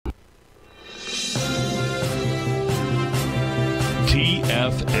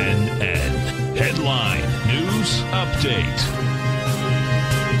Update.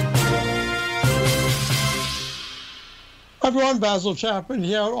 Everyone, Basil Chapman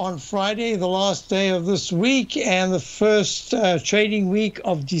here on Friday, the last day of this week and the first trading week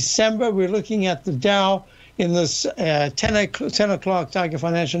of December. We're looking at the Dow in this 10 o'clock Tiger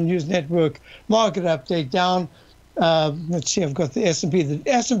Financial News Network market update down. Let's see, I've got the S&P. The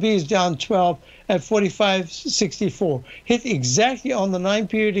S&P is down 12 at 45.64. Hit exactly on the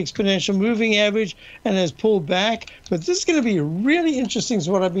 9-period exponential moving average and has pulled back. But this is going to be really interesting. Is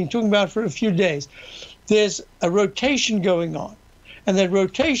what I've been talking about for a few days. There's a rotation going on, and that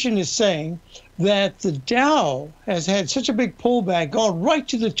rotation is saying that the Dow has had such a big pullback, gone right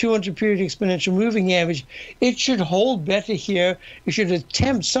to the 200-period exponential moving average. It should hold better here. It should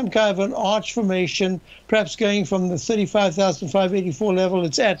attempt some kind of an arch formation, perhaps going from the 35,584 level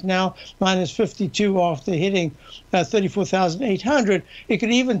it's at now, minus 52 after hitting 34,800. It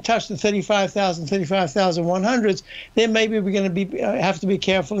could even touch the 35,000, 35,100s. Then maybe we're going to have to be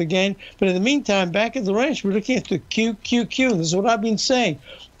careful again. But in the meantime, back at the range, we're looking at the QQQ. This is what I've been saying.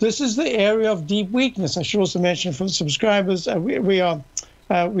 This is the area of deep weakness. I should also mention for the subscribers, we've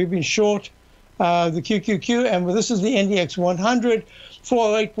been short the QQQ, and this is the NDX 100.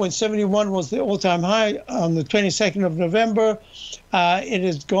 408.71 was the all-time high on the 22nd of November. It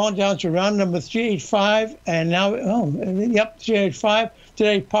has gone down to round number 385, and now, 385.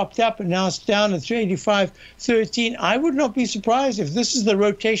 Today it popped up, and now it's down at 385.13. I would not be surprised if this is the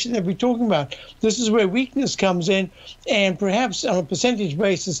rotation that we're talking about. This is where weakness comes in, and perhaps on a percentage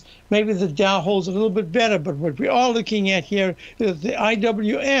basis, maybe the Dow holds a little bit better. But what we are looking at here is the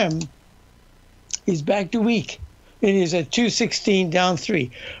IWM is back to weak. It is at 216 down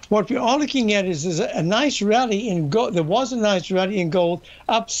 3. What we are looking at is a nice rally in gold. There was a nice rally in gold,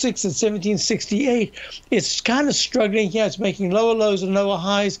 up 6 at 1768. It's kind of struggling here. It's making lower lows and lower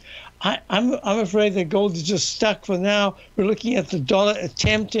highs. I'm afraid that gold is just stuck for now. We're looking at the dollar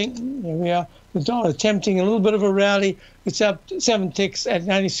attempting. There we are. The dollar attempting a little bit of a rally. It's up 7 ticks at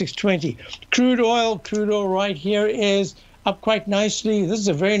 96.20. Crude oil right here is up quite nicely. This is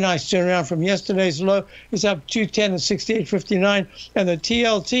a very nice turnaround from yesterday's low. It's up 210 at 68.59. And the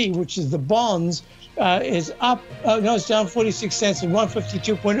TLT, which is the bonds, is up. It's down 46 cents at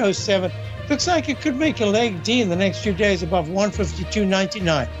 152.07. Looks like it could make a leg D in the next few days above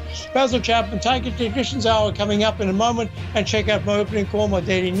 152.99. Basil Chapman, Tiger Technicians Hour coming up in a moment. And check out my opening call, my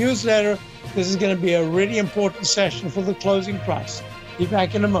daily newsletter. This is going to be a really important session for the closing price. Be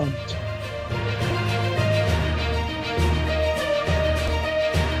back in a moment.